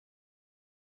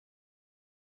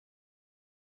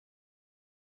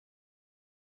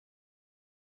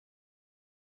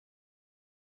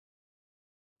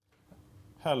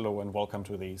Hello and welcome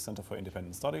to the Centre for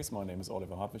Independent Studies. My name is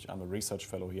Oliver Hartwig. I'm a research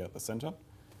fellow here at the Centre.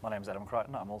 My name is Adam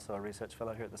Crichton. I'm also a research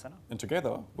fellow here at the Centre. And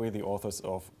together we're the authors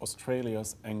of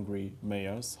Australia's Angry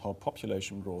Mayors, How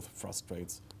Population Growth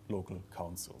Frustrates Local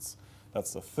Councils.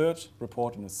 That's the third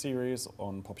report in a series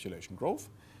on population growth.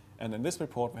 And in this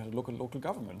report we had a look at local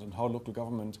government and how local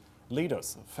government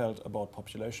leaders felt about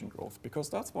population growth, because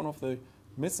that's one of the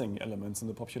missing elements in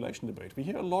the population debate. We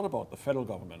hear a lot about the federal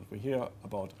government. We hear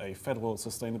about a federal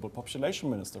sustainable population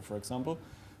minister, for example,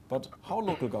 but how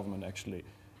local government actually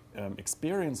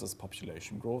experiences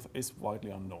population growth is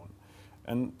widely unknown.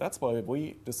 And that's why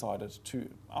we decided to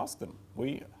ask them.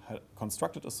 We had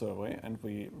constructed a survey and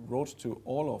we wrote to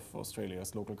all of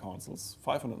Australia's local councils,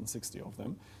 560 of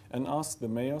them, and asked the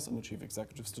mayors and the chief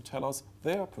executives to tell us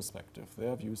their perspective,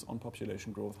 their views on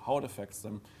population growth, how it affects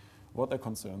them, what their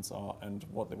concerns are and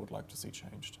what they would like to see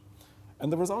changed. And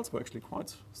the results were actually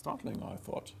quite startling, I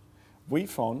thought. We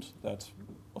found that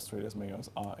Australia's mayors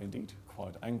are indeed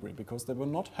quite angry because they were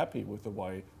not happy with the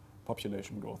way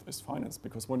population growth is financed,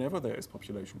 because whenever there is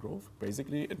population growth,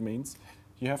 basically it means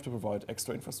you have to provide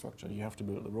extra infrastructure, you have to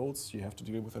build the roads, you have to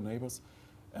deal with the neighbors,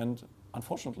 and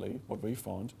unfortunately what we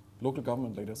found, local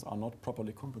government leaders are not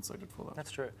properly compensated for that.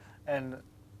 That's true. And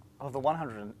of the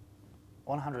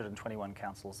 121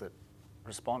 councils that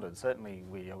responded, certainly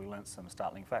we learnt some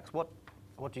startling facts. What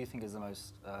do you think is the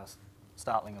most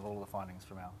startling of all the findings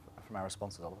from our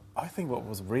responses, Oliver? I think what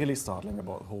was really startling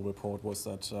about the whole report was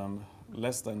that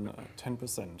less than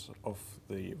 10% of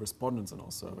the respondents in our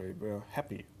survey were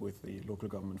happy with the local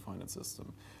government finance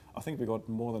system. I think we got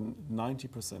more than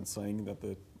 90% saying that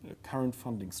the current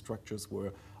funding structures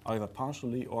were either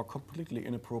partially or completely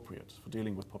inappropriate for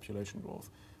dealing with population growth.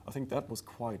 I think that was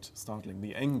quite startling,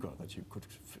 the anger that you could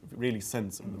really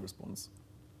sense in the response.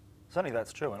 Certainly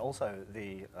that's true, and also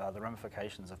the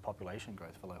ramifications of population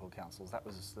growth for local councils, that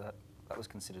was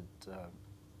considered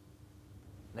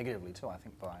negatively too, I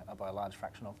think, by a large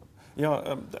fraction of them.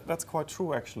 Yeah, that's quite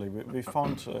true actually. We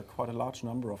found quite a large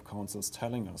number of councils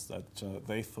telling us that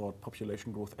they thought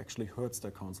population growth actually hurts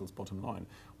their council's bottom line.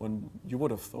 When you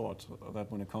would have thought that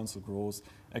when a council grows,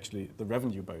 actually the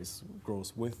revenue base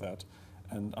grows with that,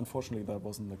 and unfortunately that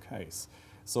wasn't the case.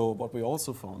 So what we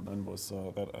also found then was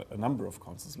that a number of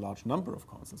councils, a large number of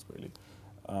councils really,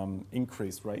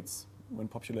 increased rates when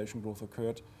population growth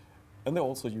occurred. And they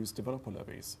also used developer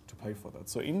levies to pay for that.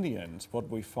 So in the end, what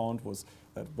we found was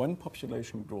that when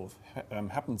population growth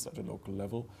happens at a local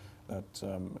level, that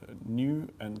new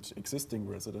and existing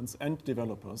residents and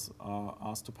developers are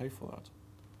asked to pay for that.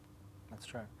 That's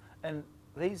true. And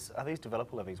are these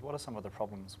developer levies, what are some of the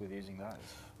problems with using those?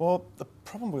 Well, the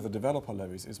problem with the developer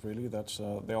levies is really that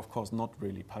they're of course not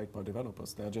really paid by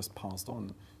developers, they're just passed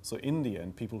on. So in the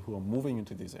end, people who are moving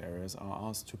into these areas are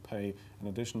asked to pay an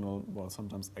additional, well,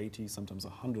 sometimes $80,000, sometimes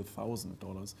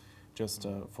 $100,000 just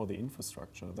for the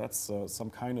infrastructure. That's some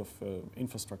kind of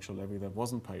infrastructure levy that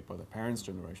wasn't paid by the parents'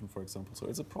 generation, for example. So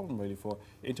it's a problem really for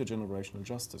intergenerational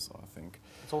justice, I think.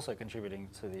 It's also contributing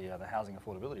to the housing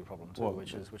affordability problem too, well,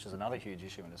 which is another huge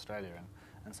issue in Australia.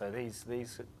 And so these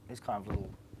kind of little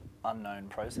unknown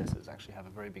processes actually have a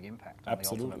very big impact on the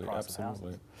ultimate price of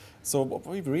houses. So what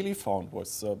we really found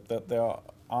was that there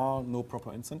are no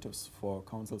proper incentives for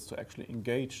councils to actually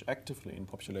engage actively in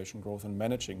population growth and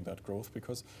managing that growth,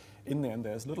 because in the end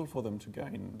there's little for them to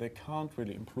gain. They can't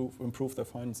really improve their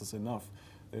finances enough.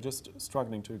 They're just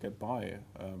struggling to get by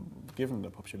given the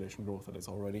population growth that is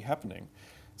already happening.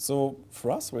 So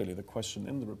for us really the question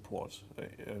in the report,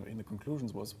 in the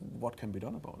conclusions, was what can be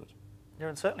done about it? Yeah,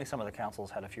 and certainly some of the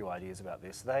councils had a few ideas about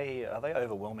this. They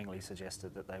overwhelmingly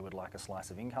suggested that they would like a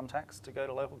slice of income tax to go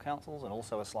to local councils and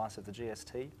also a slice of the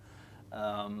GST.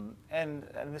 And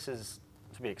this is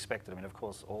to be expected. I mean, of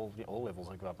course, all levels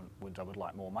of government would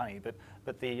like more money,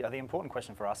 but the important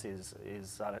question for us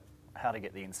is how to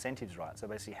get the incentives right. So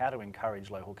basically how to encourage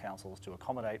local councils to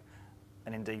accommodate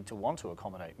and indeed to want to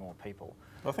accommodate more people.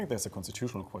 I think there's a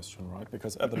constitutional question, right?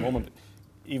 Because at the moment,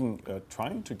 even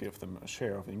trying to give them a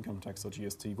share of income tax or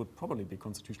GST would probably be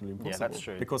constitutionally impossible. Yeah, that's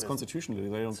true. Because constitutionally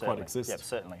they don't quite exist. Yeah,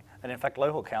 certainly. And in fact,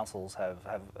 local councils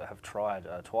have tried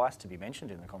twice to be mentioned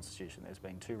in the Constitution. There's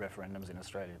been 2 referendums in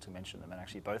Australia to mention them, and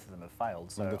actually both of them have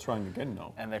failed. So, and they're trying again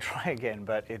now. And they're trying again,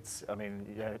 but it's, I mean,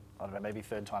 you know, I don't know, maybe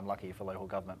third time lucky for local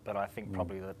government, but I think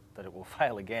probably that it will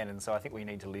fail again. And so I think we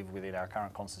need to live within our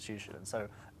current Constitution. And so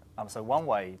so one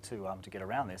way to get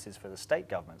around this is for the state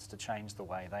governments to change the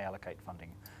way they allocate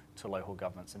funding to local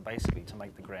governments, and basically to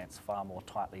make the grants far more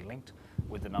tightly linked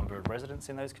with the number of residents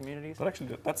in those communities. But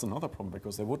actually that's another problem,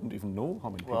 because they wouldn't even know how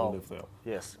many people live there.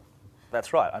 Yes,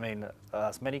 that's right. I mean,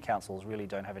 many councils really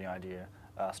don't have any idea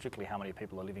strictly how many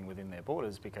people are living within their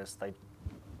borders, because they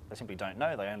simply don't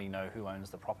know. They only know who owns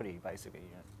the property, basically,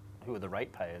 who are the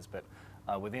ratepayers. But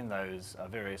within those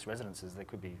various residences, there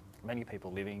could be many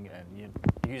people living and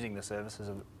using the services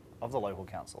of the local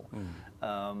council.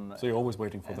 So you're always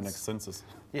waiting for the next census.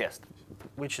 Yes,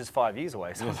 which is 5 years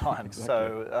away sometimes.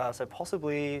 Exactly. So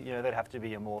possibly, there'd have to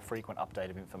be a more frequent update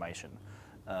of information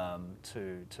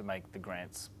to make the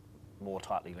grants more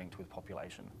tightly linked with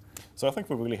population. So I think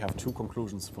we really have two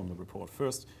conclusions from the report.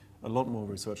 First, a lot more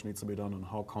research needs to be done on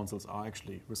how councils are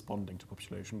actually responding to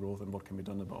population growth and what can be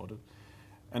done about it.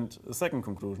 And the second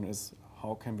conclusion is,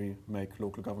 how can we make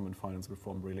local government finance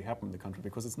reform really happen in the country?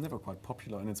 Because it's never quite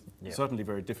popular, and it's certainly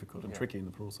very difficult and tricky in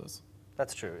the process.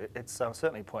 That's true. It's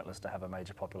certainly pointless to have a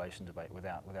major population debate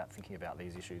without thinking about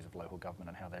these issues of local government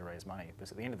and how they raise money.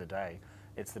 Because at the end of the day,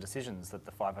 it's the decisions that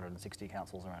the 560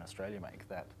 councils around Australia make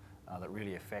that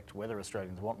really affect whether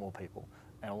Australians want more people,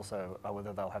 and also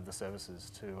whether they'll have the services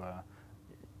to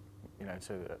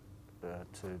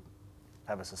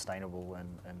have a sustainable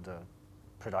and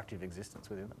productive existence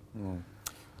within them.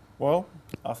 Well,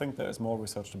 I think there is more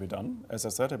research to be done. As I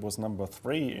said, it was number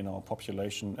 3 in our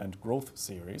population and growth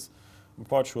series. I'm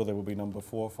quite sure there will be number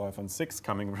 4, 5 and 6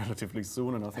 coming relatively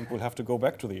soon, and I think we'll have to go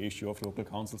back to the issue of local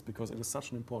councils, because it is such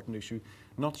an important issue,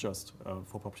 not just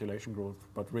for population growth,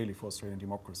 but really for Australian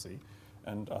democracy.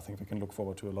 And I think we can look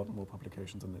forward to a lot more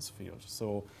publications in this field.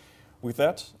 So with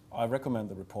that, I recommend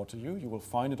the report to you. You will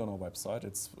find it on our website.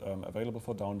 It's available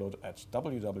for download at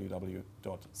www.cis.org.au.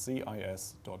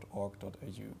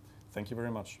 Thank you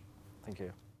very much. Thank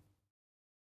you.